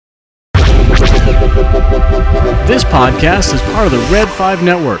This podcast is part of the Red 5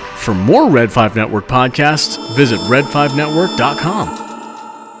 Network. For more Red 5 Network podcasts, visit red5network.com.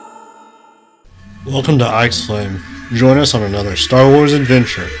 Welcome to Ike's Flame. Join us on another Star Wars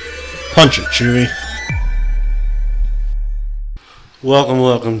adventure. Punch it, Chewie.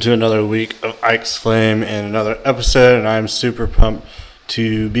 Welcome to another week of Ike's Flame and another episode, and I'm super pumped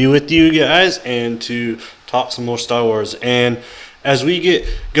to be with you guys and to talk some more Star Wars. And as we get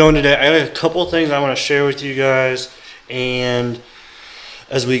going today, I got a couple things I want to share with you guys, and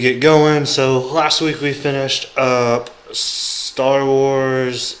as we get going, so last week we finished up Star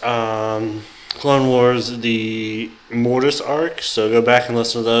Wars, Clone Wars, the Mortis arc, so go back and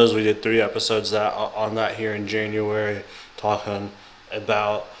listen to those. We did 3 episodes on that here in January, talking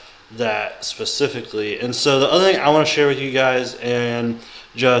about that specifically. And so the other thing I want to share with you guys, and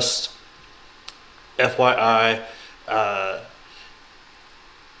just FYI,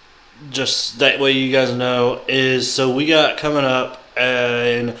 just that way you guys know, is so we got coming up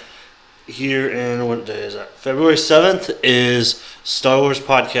here in, what day is that? February 7th is Star Wars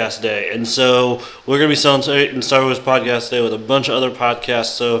Podcast Day. And so we're going to be celebrating Star Wars Podcast Day with a bunch of other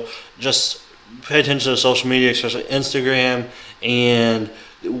podcasts. So just pay attention to social media, especially Instagram, and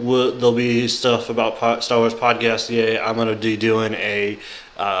there'll be stuff about Star Wars Podcast Day. I'm going to be doing a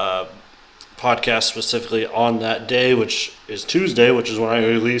podcast specifically on that day, which is Tuesday, which is when I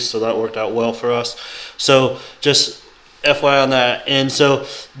released, so that worked out well for us. So just FYI on that. And so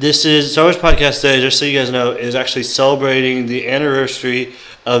this is Star Wars Podcast Day, just so you guys know, is actually celebrating the anniversary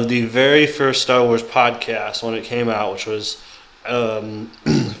of the very first Star Wars podcast when it came out, which was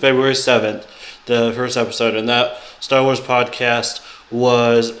February 7th, the first episode. And that Star Wars podcast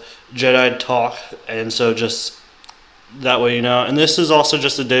was Jedi Talk. And so just that way you know. And this is also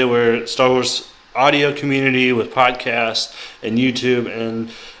just a day where Star Wars audio community with podcasts and YouTube and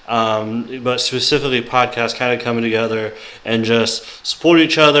but specifically podcasts kind of coming together and just support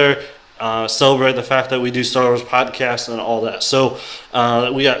each other, celebrate the fact that we do Star Wars podcasts and all that. So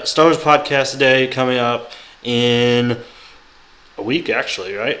we got Star Wars Podcast Day coming up in a week,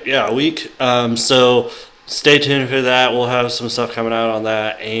 actually, right? Yeah, a week. So stay tuned for that. We'll have some stuff coming out on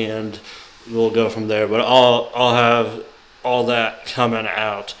that, and we'll go from there. But I'll have all that coming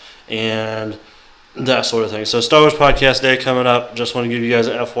out and that sort of thing. So Star Wars Podcast Day coming up. Just want to give you guys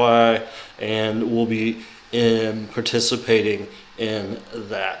an FYI, and we'll be participating in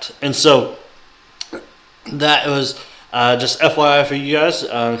that. And so that was just FYI for you guys.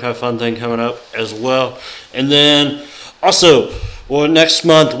 Kind of fun thing coming up as well. And then also, well, next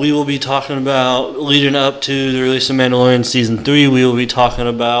month we will be talking about, leading up to the release of Mandalorian Season 3, we will be talking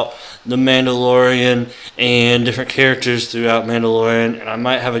about the Mandalorian and different characters throughout Mandalorian, and I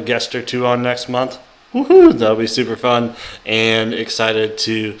might have a guest or two on next month. Woohoo! That'll be super fun, and excited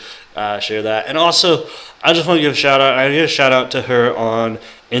to share that. And also, I just want to give a shout out. I give a shout out to her on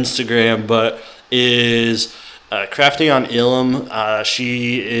Instagram, but is Crafting on Ilum.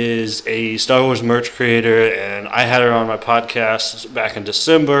 She is a Star Wars merch creator, and I had her on my podcast back in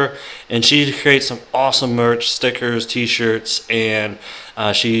December, and she creates some awesome merch, stickers, t-shirts, and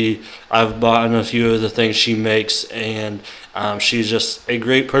I've bought a few of the things she makes, and she's just a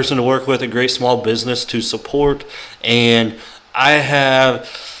great person to work with, a great small business to support. And I had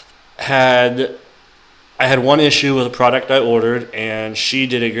one issue with a product I ordered, and she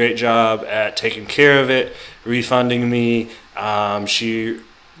did a great job at taking care of it, refunding me. She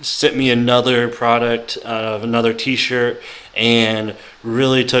sent me another product, another t-shirt, and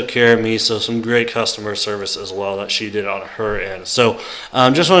really took care of me. So some great customer service as well that she did on her end. So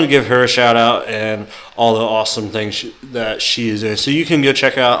just wanted to give her a shout out and all the awesome things that she is doing. So you can go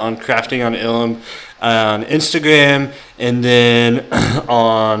check out on Crafting on Ilum on Instagram, and then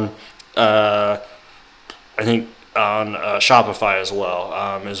on I think on Shopify as well,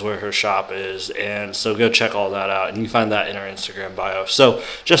 is where her shop is. And so go check all that out, and you can find that in her Instagram bio. So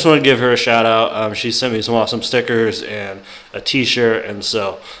just want to give her a shout out. She sent me some awesome stickers and a t-shirt, and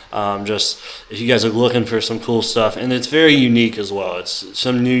so just if you guys are looking for some cool stuff, and it's very unique as well, it's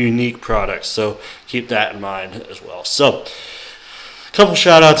some new unique products, so keep that in mind as well. So couple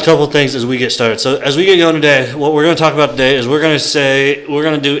shout outs, couple things as we get started. So as we get going today, what we're going to talk about today is we're going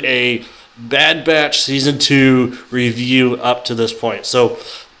to do a Bad Batch Season 2 review up to this point. So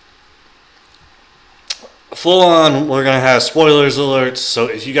full on, we're going to have spoilers alerts. So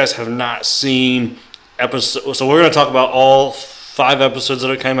if you guys have not seen episodes, so we're going to talk about all 5 episodes that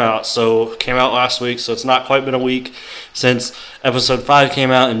have came out. So came out last week, so it's not quite been a week since episode 5 came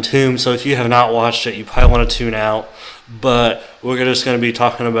out in Tomb. So if you have not watched it, you probably want to tune out. But we're just going to be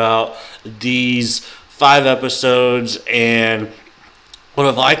talking about these 5 episodes and what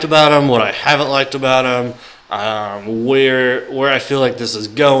I've liked about them, what I haven't liked about them, where I feel like this is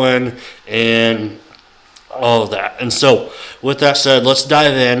going, and all of that. And so, with that said, let's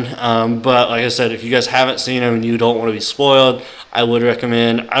dive in. But like I said, if you guys haven't seen them and you don't want to be spoiled, I would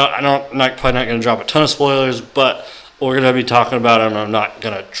recommend. I'm probably not going to drop a ton of spoilers, but we're going to be talking about them. I'm not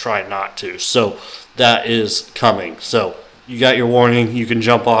going to try not to. So that is coming. So you got your warning. You can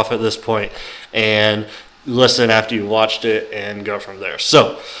jump off at this point and listen after you watched it and go from there.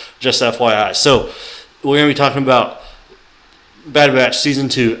 So just FYI. So we're going to be talking about Bad Batch Season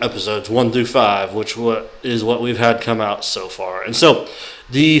 2, Episodes 1 through 5, which is what we've had come out so far. And so,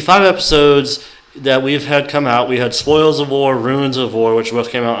 the 5 episodes that we've had come out, we had Spoils of War, Ruins of War, which both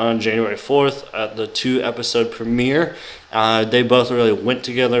came out on January 4th at the 2-episode premiere. They both really went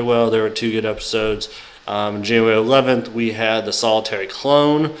together well. There were 2 good episodes. January 11th, we had The Solitary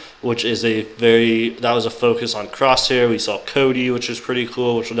Clone, which is that was a focus on Crosshair. We saw Cody, which is pretty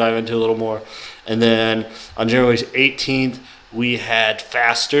cool, which we'll dive into a little more. And then on January 18th, we had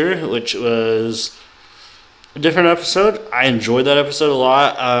Faster, which was a different episode. I enjoyed that episode a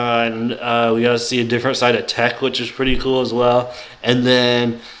lot, and we got to see a different side of Tech, which is pretty cool as well. And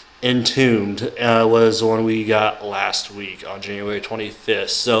then Entombed was the one we got last week on January 25th.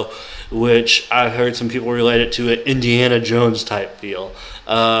 So, which I've heard some people relate it to an Indiana Jones type feel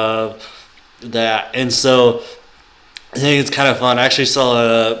of that. And so I think it's kind of fun. I actually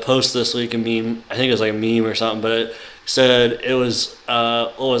saw a post this week, a meme. I think it was like a meme or something, but it said it was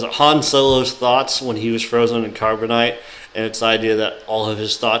Han Solo's thoughts when he was frozen in carbonite, and it's the idea that all of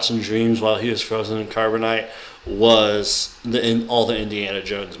his thoughts and dreams while he was frozen in carbonite was in all the Indiana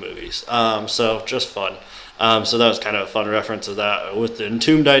Jones movies. So just fun. So that was kind of a fun reference of that with the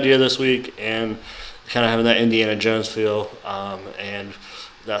Entombed idea this week, and kind of having that Indiana Jones feel, and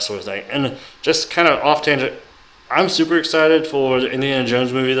that sort of thing. And just kind of off tangent, I'm super excited for the Indiana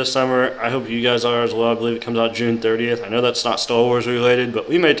Jones movie this summer. I hope you guys are as well. I believe it comes out June 30th. I know that's not Star Wars related, but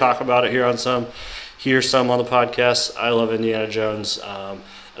we may talk about it here on some on the podcast. I love Indiana Jones, and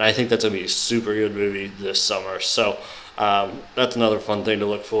I think that's going to be a super good movie this summer. So that's another fun thing to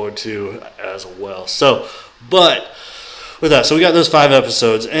look forward to as well. So, but with that, so we got those 5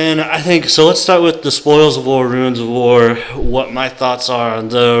 episodes, and I think, so let's start with the Spoils of War, Ruins of War, what my thoughts are on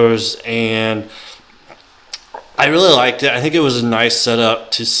those, and I really liked it. I think it was a nice setup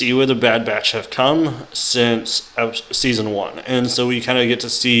to see where the Bad Batch have come since Season 1. And so we kind of get to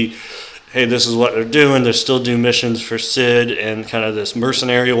see, hey, this is what they're doing. They're still doing missions for Sid and kind of this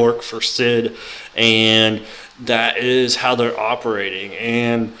mercenary work for Sid. And that is how they're operating.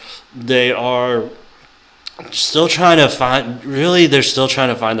 And they are still trying to find, really, they're still trying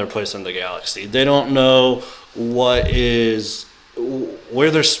to find their place in the galaxy. They don't know where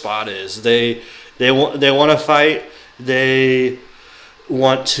their spot is. They want to fight. They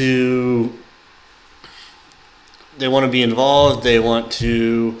want to be involved. They want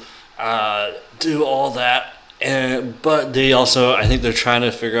to do all that. But they also, I think they're trying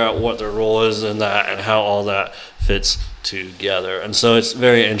to figure out what their role is in that and how all that fits together. And so it's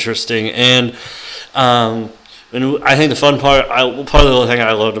very interesting. And I think the fun part of the thing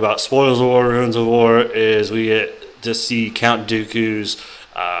I loved about Spoils of War, Ruins of War is we get to see Count Dooku's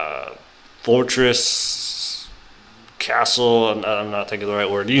fortress, castle, and I'm not thinking of the right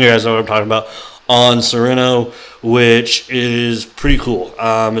word. You guys know what I'm talking about, on Serenno, which is pretty cool.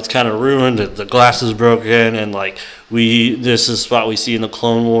 It's kind of ruined. The glass is broken, and this is a spot we see in the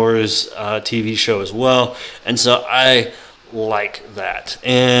Clone Wars TV show as well. And so I like that,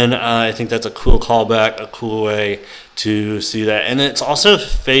 and I think that's a cool callback, a cool way to see that. And it's also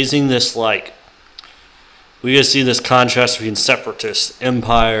phasing this we get to see this contrast between Separatist,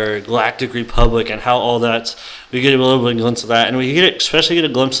 Empire, Galactic Republic, and how all that's... We get a little bit of a glimpse of that. And we especially get a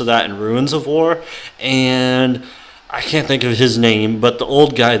glimpse of that in Ruins of War. And I can't think of his name, but the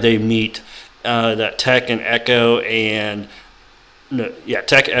old guy they meet, that Tech, Echo, and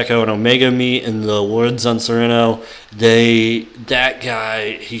Omega meet in the woods on Serenno. That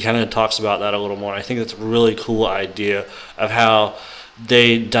guy, he kind of talks about that a little more. I think that's a really cool idea of how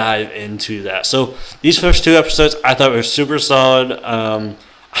they dive into that. So these first 2 episodes I thought were super solid.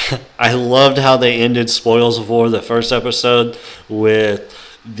 I loved how they ended Spoils of War, the first episode, with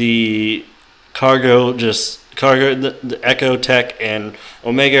the the Echo, Tech, and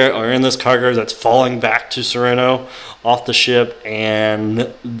Omega are in this cargo that's falling back to Serenno off the ship,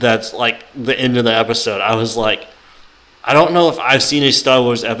 and that's the end of the episode. I was I don't know if I've seen a Star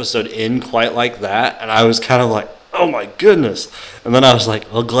Wars episode end quite like that, and I was kind of oh my goodness. And then I was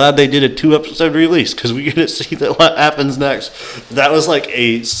like, well, glad they did a 2-episode release because we get to see that what happens next. That was like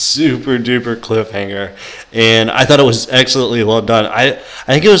a super duper cliffhanger. And I thought it was excellently well done. I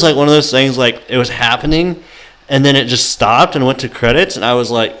think it was like one of those things, like it was happening and then it just stopped and went to credits. And I was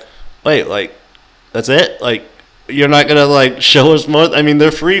like, wait, like, that's it? Like, you're not going to like show us more? I mean,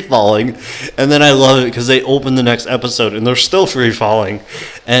 they're free falling. And then I love it because they open the next episode and they're still free falling.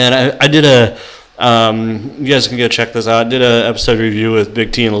 And I did a... you guys can go check this out. I did an episode review with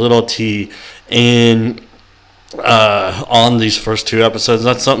Big T and Little T and on these first 2 episodes.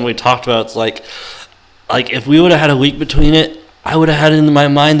 That's something we talked about. It's like if we would have had a week between it, I would have had it in my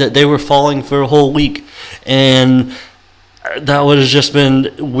mind that they were falling for a whole week, and that would have just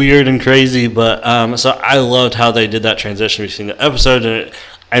been weird and crazy. But so I loved how they did that transition between the episodes. And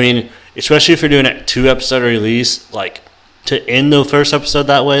I mean, especially if you're doing a 2-episode release, like to end the first episode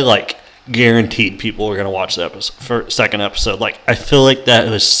that way, like guaranteed people are going to watch the second episode. Like, I feel like that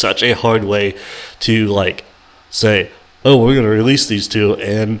was such a hard way to like say, oh, we're going to release these 2,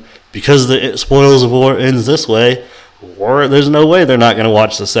 and because the Spoils of War ends this way, or there's no way they're not going to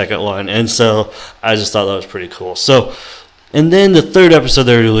watch the second one. And so I just thought that was pretty cool. So, and then the 3rd episode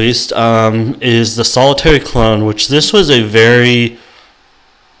they released is The Solitary Clone, which this was a very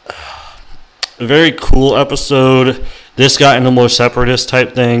cool episode. This got into more Separatist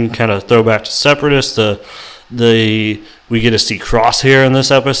type thing, kind of throwback to Separatist. We get to see Crosshair in this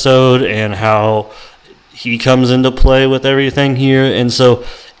episode and how he comes into play with everything here. And so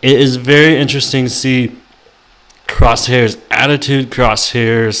it is very interesting to see Crosshair's attitude.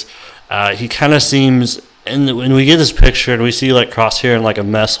 He kind of seems, and when we get this picture and we see like Crosshair in like a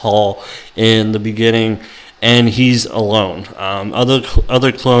mess hall in the beginning, and he's alone.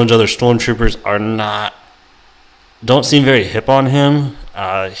 Other clones, other stormtroopers don't seem very hip on him.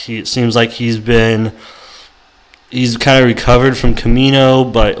 It seems like he's kind of recovered from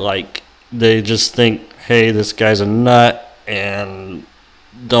Kamino, but like they just think, hey, this guy's a nut, and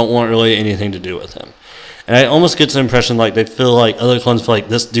don't want really anything to do with him. And I almost get the impression like they feel like other clones feel like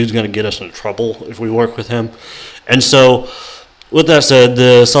this dude's going to get us in trouble if we work with him. And so, with that said,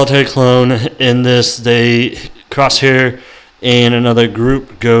 the Solitary Clone in this, Crosshair and another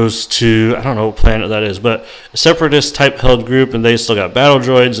group goes to, I don't know what planet that is, but a Separatist type held group, and they still got battle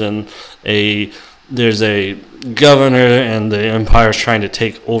droids, and there's a governor, and the Empire's trying to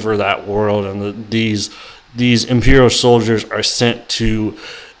take over that world, and these Imperial soldiers are sent to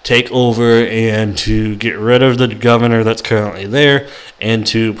take over and to get rid of the governor that's currently there, and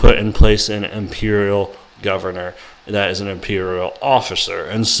to put in place an Imperial governor that is an Imperial officer.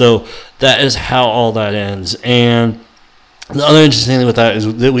 And so that is how all that ends. And the other interesting thing with that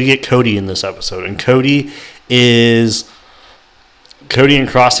is that we get Cody in this episode. And Cody and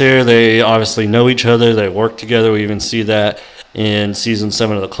Crosshair, they obviously know each other. They work together. We even see that in Season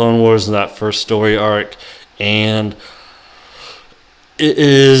 7 of the Clone Wars in that first story arc. And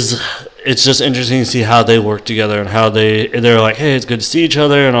it's just interesting to see how they work together and how they're like, hey, it's good to see each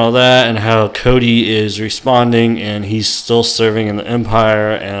other and all that, and how Cody is responding and he's still serving in the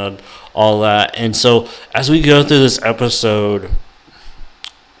Empire and all that. And so as we go through this episode,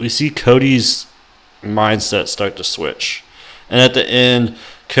 we see Cody's mindset start to switch. And at the end,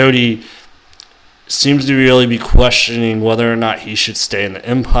 Cody seems to really be questioning whether or not he should stay in the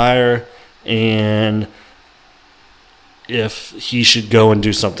Empire and if he should go and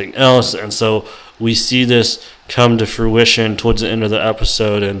do something else. And so we see this come to fruition towards the end of the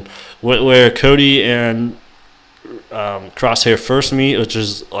episode, and where Cody and Crosshair first meet, which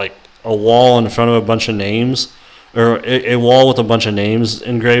is like a wall in front of a bunch of names, or a wall with a bunch of names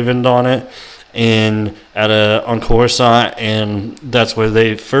engraved on it, and on Coruscant, and that's where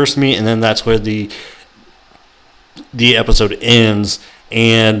they first meet, and then that's where the episode ends.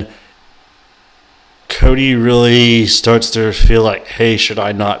 And Cody really starts to feel like, hey, should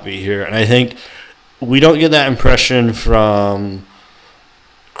I not be here? And I think we don't get that impression from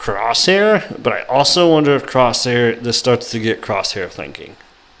Crosshair, but I also wonder if this starts to get Crosshair thinking.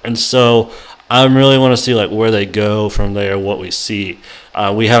 And so I really want to see like where they go from there, what we see.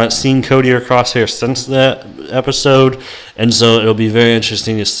 We haven't seen Cody or Crosshair since that episode, and so it'll be very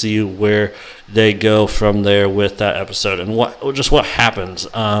interesting to see where they go from there with that episode and what happens.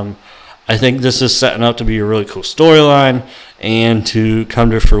 I think this is setting up to be a really cool storyline and to come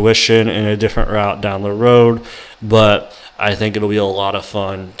to fruition in a different route down the road. But I think it'll be a lot of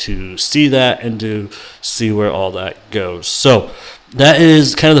fun to see that and to see where all that goes. So that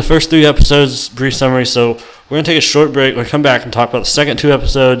is kind of the first 3 episodes, brief summary. So we're going to take a short break. We'll come back and talk about the second 2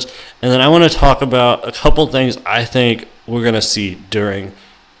 episodes. And then I want to talk about a couple things I think we're going to see during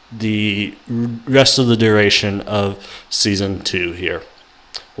the rest of the duration of season 2 here.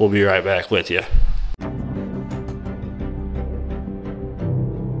 We'll be right back with you.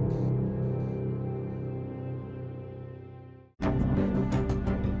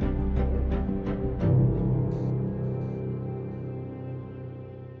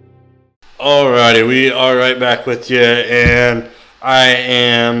 Alrighty, we are right back with you, and I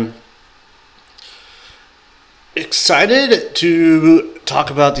am excited to talk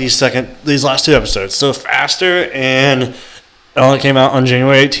about these last 2 episodes. So Faster, and it only came out on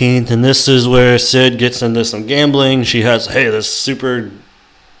January 18th, and this is where Sid gets into some gambling. She has, this super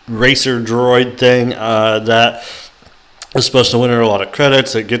racer droid thing that is supposed to win her a lot of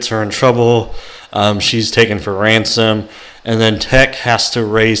credits. It gets her in trouble. She's taken for ransom. And then Tech has to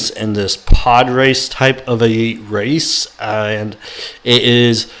race in this pod race type of a race. And it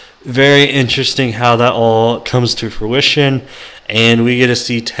is very interesting how that all comes to fruition. And we get to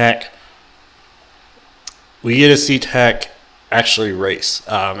see Tech actually race.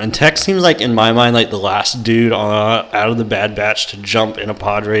 And Tech seems like, in my mind, like the last dude out of the Bad Batch to jump in a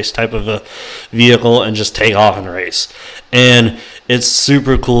pod race type of a vehicle and just take off and race. And it's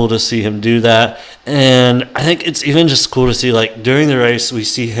super cool to see him do that. And I think it's even just cool to see, like, during the race, we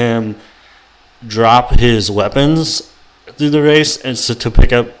see him drop his weapons through the race, and so to be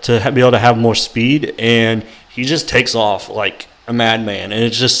able to have more speed, and he just takes off like a madman. And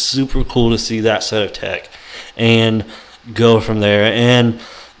it's just super cool to see that set of Tech and go from there. And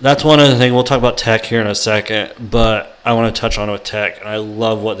that's one other thing. We'll talk about Tech here in a second, but I want to touch on with Tech, and I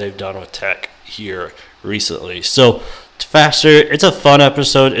love what they've done with Tech here recently. So Faster, it's a fun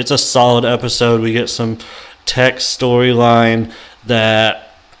episode. It's a solid episode. We get some Tech storyline that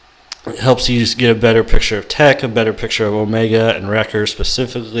helps you get a better picture of Tech, a better picture of Omega and Wrecker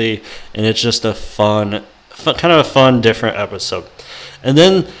specifically, and it's just a fun, different episode. And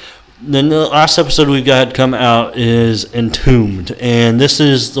then the last episode we've got come out is Entombed, and this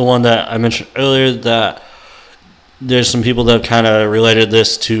is the one that I mentioned earlier, that there's some people that have kind of related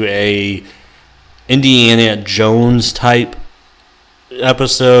this to a Indiana Jones type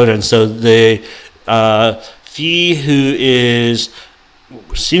episode. And so they Fee, who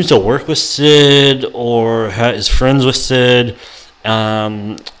seems to work with Sid or is friends with Sid,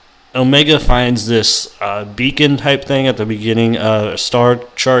 Omega finds this beacon type thing at the beginning of a star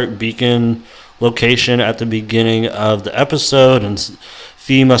chart beacon location at the beginning of the episode, and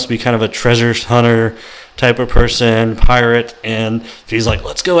Fee must be kind of a treasure hunter type of person, pirate, and Fee's like,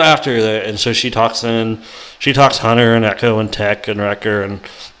 let's go after that. And so she talks Hunter and Echo and Tech and Wrecker and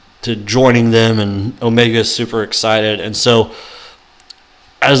to joining them, and Omega's super excited. And so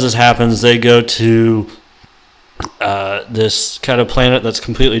as this happens, they go to this kind of planet that's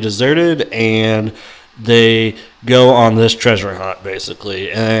completely deserted, and they go on this treasure hunt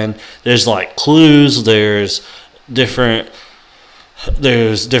basically. And there's like clues, there's different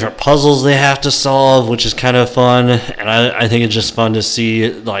puzzles they have to solve, which is kind of fun. And I think it's just fun to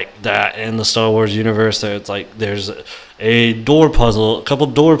see like that in the Star Wars universe. It's like there's a couple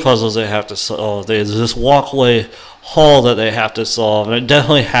door puzzles they have to solve. There's this walkway hall that they have to solve, and it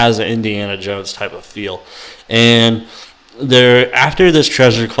definitely has an Indiana Jones type of feel. And they're after this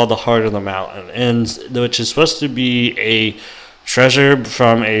treasure called the Heart of the Mountain, and which is supposed to be a treasure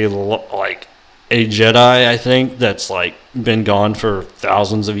from a Jedi, I think, that's like been gone for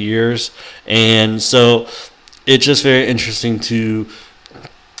thousands of years. And so it's just very interesting to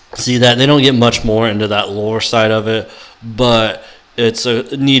see that. They don't get much more into that lore side of it, but it's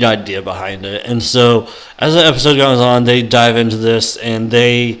a neat idea behind it. And so as the episode goes on, they dive into this, and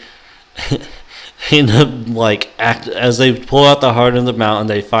they end up as they pull out the Heart of the Mountain,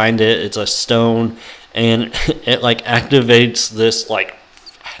 they find it. It's a stone, and it activates this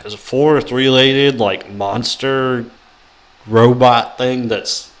as a 4 or 3-legged monster robot thing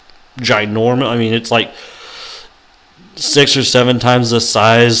that's ginormous. I mean, it's 6 or 7 times the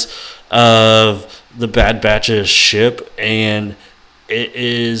size of the Bad Batch's ship, and it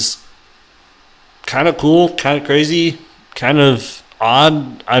is kind of cool, kind of crazy, kind of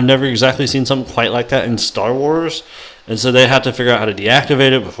odd. I've never exactly seen something quite like that in Star Wars, and so they have to figure out how to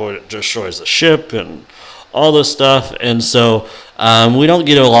deactivate it before it destroys the ship and all this stuff. And so we don't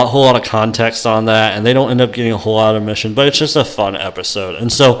get a whole lot of context on that, and they don't end up getting a whole lot of mission, but it's just a fun episode.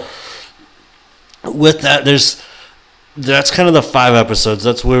 And so with that, that's kind of the 5 episodes.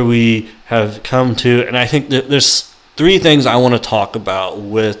 That's where we have come to, and I think that there's 3 things I want to talk about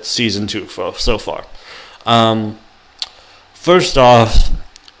with season 2 so far. First off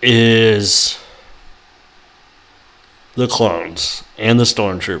is the clones and the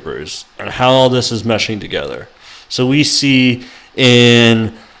stormtroopers and how all this is meshing together. So we see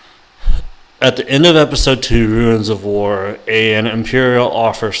in at the end of episode 2, Ruins of War, an Imperial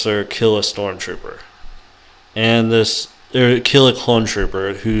officer kill a stormtrooper, and kill a clone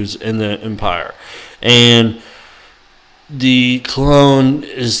trooper who's in the Empire, and the clone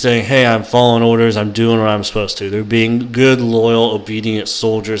is saying, "Hey, I'm following orders. I'm doing what I'm supposed to." They're being good, loyal, obedient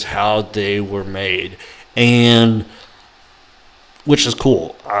soldiers, how they were made, and which is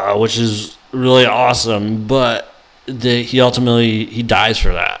cool, which is really awesome. But he ultimately dies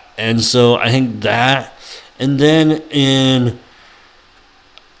for that, and so I think that, and then in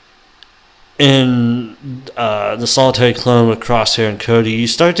the Solitary Clone with Crosshair and Cody, you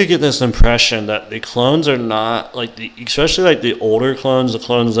start to get this impression that the clones are not like especially like the older clones, the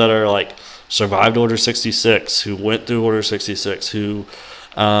clones that are like survived Order 66, who went through Order 66, who'd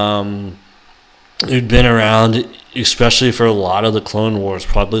been around, especially for a lot of the Clone Wars,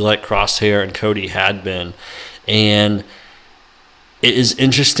 probably like Crosshair and Cody had been, and it is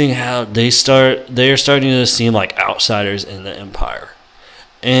interesting how they are starting to seem like outsiders in the Empire.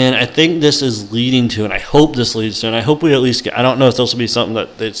 And I think this is leading to, and I hope this leads to, and I hope we at least get, I don't know if this will be something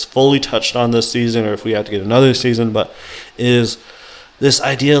that's fully touched on this season or if we have to get another season, but is this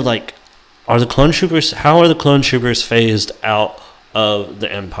idea of like, how are the clone troopers phased out of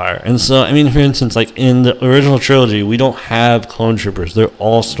the Empire? And so, I mean, for instance, like in the original trilogy, we don't have clone troopers. They're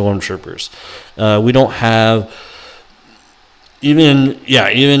all stormtroopers. We don't have, even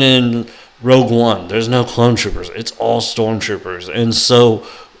in Rogue One, there's no clone troopers. It's all stormtroopers. And so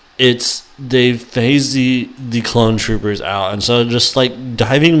they've phased the clone troopers out. And so just like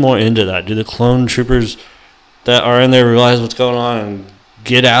diving more into that, do the clone troopers that are in there realize what's going on and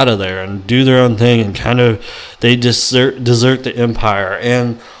get out of there and do their own thing, and kind of they desert the Empire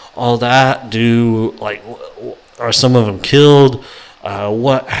and all that? Are some of them killed?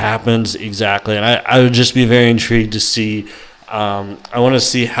 What happens exactly? And I would just be very intrigued to see. I want to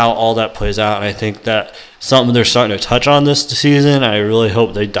see how all that plays out, and I think that something they're starting to touch on this season. I really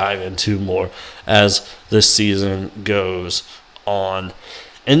hope they dive into more as this season goes on.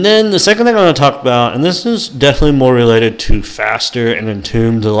 And then the second thing I want to talk about, and this is definitely more related to Faster and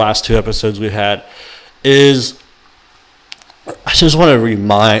Entombed, the last 2 episodes we had, is I just want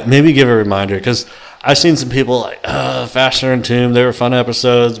to give a reminder, because I've seen some people like, Faster and Entombed, they were fun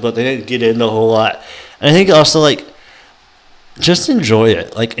episodes, but they didn't get into a whole lot. And I think also, like, just enjoy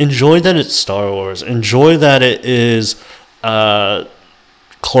it. Like, enjoy that it's Star Wars. Enjoy that it is Clone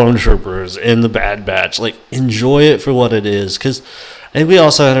Troopers and the Bad Batch. Like, enjoy it for what it is. Because I think we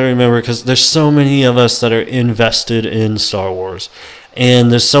also have to remember, because there's so many of us that are invested in Star Wars.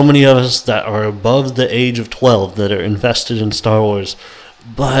 And there's so many of us that are above the age of 12 that are invested in Star Wars.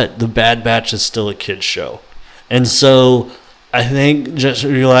 But the Bad Batch is still a kid's show. And so I think just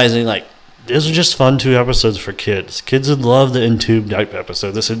realizing, like, these are just fun 2 episodes for kids. Kids would love the Entombed type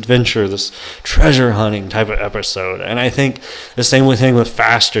episode, this adventure, this treasure hunting type of episode. And I think the same thing with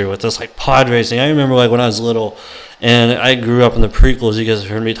Faster, with this like pod racing. I remember like when I was little, and I grew up in the prequels. You guys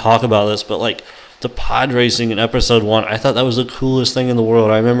have heard me talk about this, but like the pod racing in episode 1, I thought that was the coolest thing in the world.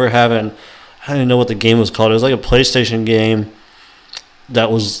 I remember having, I don't know what the game was called. It was like a PlayStation game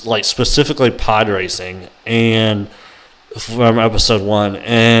that was like specifically pod racing, and from episode 1,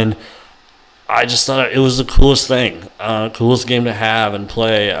 and I just thought it was the coolest thing, coolest game to have and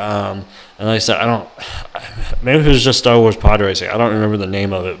play. And like I said, maybe it was just Star Wars pod racing. I don't remember the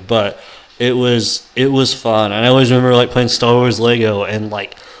name of it, but it was fun. And I always remember like playing Star Wars Lego, and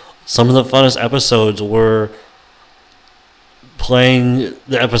like some of the funnest episodes were playing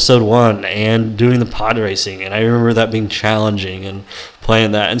the episode 1 and doing the pod racing. And I remember that being challenging and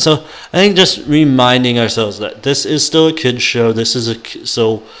playing that. And so I think just reminding ourselves that this is still a kid's show.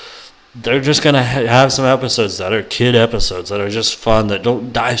 So they're just going to have some episodes that are kid episodes that are just fun, that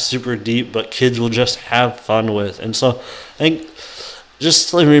don't dive super deep, but kids will just have fun with. And so I think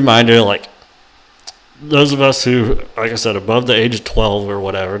just a reminder, like, those of us who, like I said, above the age of 12 or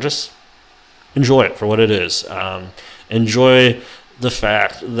whatever, just enjoy it for what it is. Enjoy the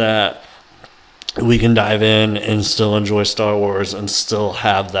fact that we can dive in and still enjoy Star Wars and still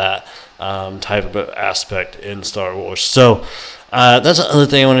have that type of aspect in Star Wars. So that's the other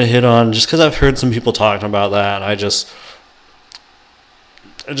thing I want to hit on, just because I've heard some people talking about that, and it just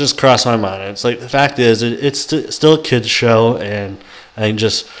crossed my mind. It's like, the fact is, it's still a kid's show, and I think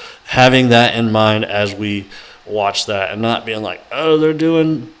just having that in mind as we watch that, and not being like, oh, they're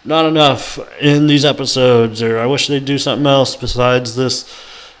doing not enough in these episodes, or I wish they'd do something else besides this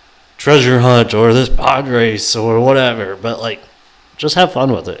treasure hunt or this pod race or whatever. But like, just have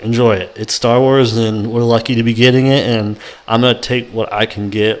fun with it. Enjoy it. It's Star Wars, and we're lucky to be getting it, and I'm going to take what I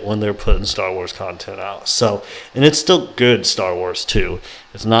can get when they're putting Star Wars content out. So, and it's still good Star Wars, too.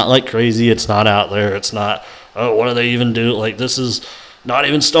 It's not like crazy. It's not out there. It's not, oh, what do they even do? Like, this is not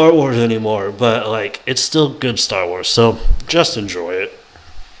even Star Wars anymore. But, like, it's still good Star Wars. So, just enjoy it.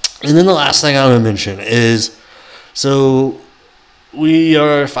 And then the last thing I want to mention is, so we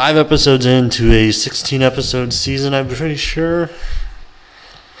are 5 episodes into a 16-episode season, I'm pretty sure.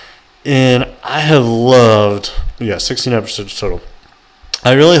 And I have loved, 16 episodes total.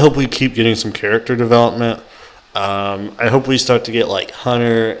 I really hope we keep getting some character development. I hope we start to get like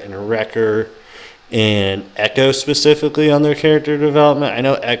Hunter and Wrecker and Echo specifically on their character development. I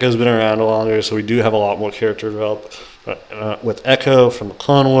know Echo's been around a longer, so we do have a lot more character development with Echo from the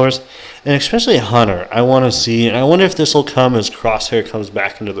Clone Wars. And especially Hunter, I want to see, and I wonder if this will come as Crosshair comes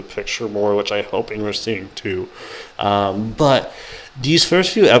back into the picture more, which I'm hoping we're seeing too. But these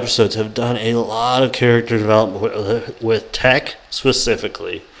first few episodes have done a lot of character development with Tech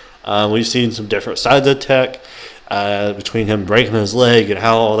specifically. We've seen some different sides of Tech, between him breaking his leg and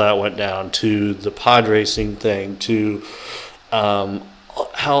how all that went down, to the pod racing thing, to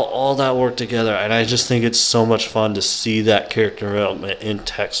how all that worked together. And I just think it's so much fun to see that character development in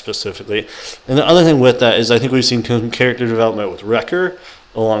Tech specifically. And the other thing with that is I think we've seen some character development with Wrecker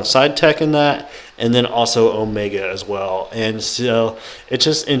alongside Tech in that, and then also Omega as well. And so it's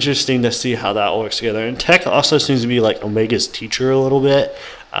just interesting to see how that works together. And Tech also seems to be like Omega's teacher a little bit.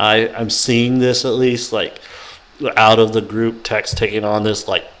 I'm seeing this, at least, like, out of the group, Tech's taking on this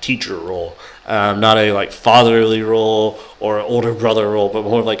like teacher role, not a like fatherly role or an older brother role, but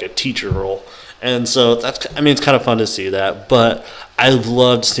more like a teacher role. And so it's kind of fun to see that. But I've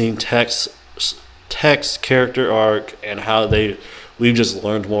loved seeing Tech's character arc and how we've just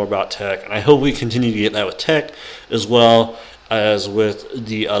learned more about Tech, and I hope we continue to get that with Tech as well as with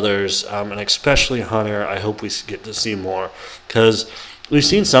the others, and especially Hunter. I hope we get to see more, because we've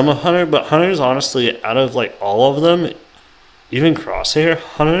seen some of Hunter, but Hunter's honestly, out of like all of them, even Crosshair,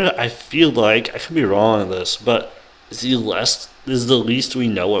 Hunter, I feel like, I could be wrong on this, but is the least we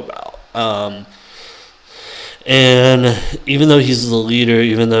know about. And even though he's the leader,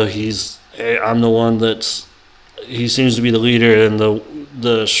 even though I'm the one he seems to be the leader and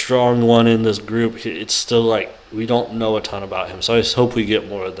the strong one in this group, it's still like we don't know a ton about him. So I just hope we get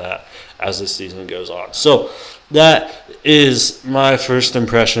more of that as the season goes on. So that is my first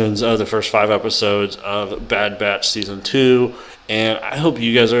impressions of the first 5 episodes of Bad Batch Season 2, and I hope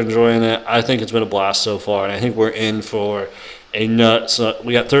you guys are enjoying it. I think it's been a blast so far, and I think we're in for a nuts.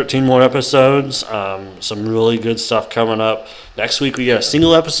 We got 13 more episodes, some really good stuff coming up. Next week we get a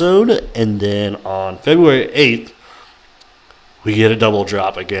single episode, and then on February 8th, we get a double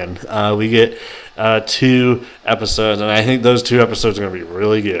drop again. We get 2 episodes, and I think those 2 episodes are going to be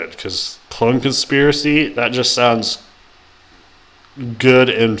really good, because Clone Conspiracy, that just sounds good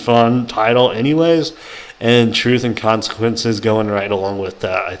and fun title anyways, and Truth and Consequences going right along with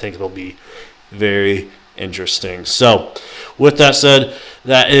that. I think it'll be very interesting. So with that said,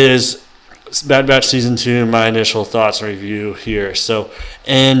 that is Bad Batch Season 2, my initial thoughts and review here. So,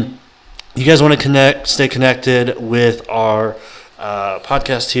 and you guys want to stay connected with our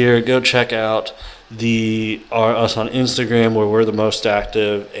podcast here, go check out us on Instagram, where we're the most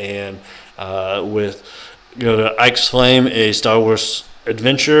active, and go to Ike's Flame, a Star Wars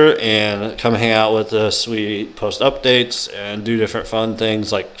adventure, and come hang out with us. We post updates and do different fun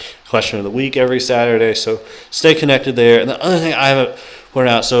things like Question of the Week every Saturday, so stay connected there. And the other thing I haven't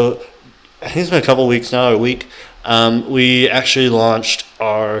pointed out, so I think it's been a couple weeks now, or a week, we actually launched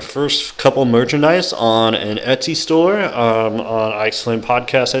our first couple merchandise on an Etsy store, on Ike's Flame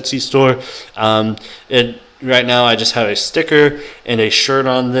Podcast Etsy store. Right now I just have a sticker and a shirt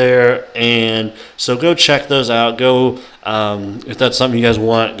on there, and so go check those out. Go, if that's something you guys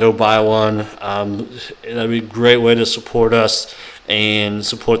want, go buy one. That'd be a great way to support us and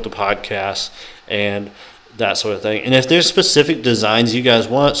support the podcast and that sort of thing. And if there's specific designs you guys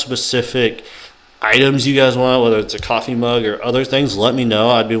want, specific items you guys want, whether it's a coffee mug or other things, let me know.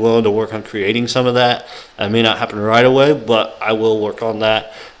 I'd be willing to work on creating some of that. It may not happen right away, but I will work on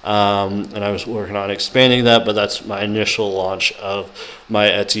that. And I was working on expanding that, but that's my initial launch of my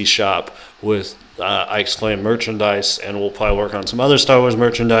Etsy shop with Ike's Flame merchandise, and we'll probably work on some other Star Wars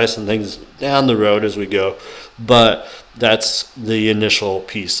merchandise and things down the road as we go. But that's the initial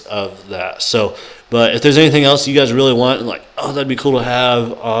piece of that. So, but if there's anything else you guys really want, like, oh, that'd be cool to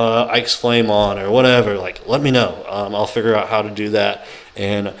have Ike's Flame on or whatever, like, let me know. I'll figure out how to do that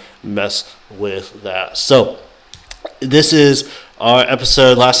and mess with that. So this is our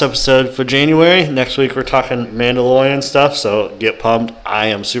last episode for January. Next week we're talking Mandalorian stuff, so get pumped. I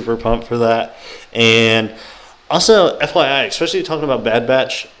am super pumped for that. And also, FYI, especially talking about Bad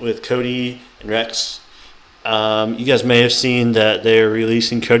Batch with Cody and Rex, you guys may have seen that they're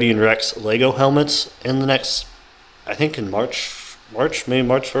releasing Cody and Rex Lego helmets in the next, I think in March, maybe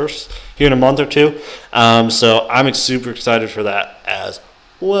March 1st, here in a month or two. So I'm super excited for that as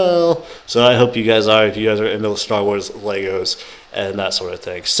well. So I hope you guys are, if you guys are into Star Wars Legos and that sort of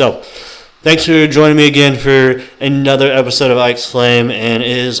thing. So thanks for joining me again for another episode of Ike's Flame, and it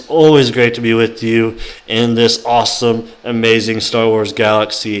is always great to be with you in this awesome, amazing Star Wars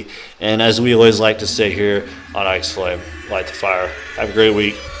galaxy. And as we always like to say here on Ike's Flame, light the fire. Have a great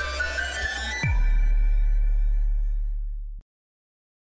week.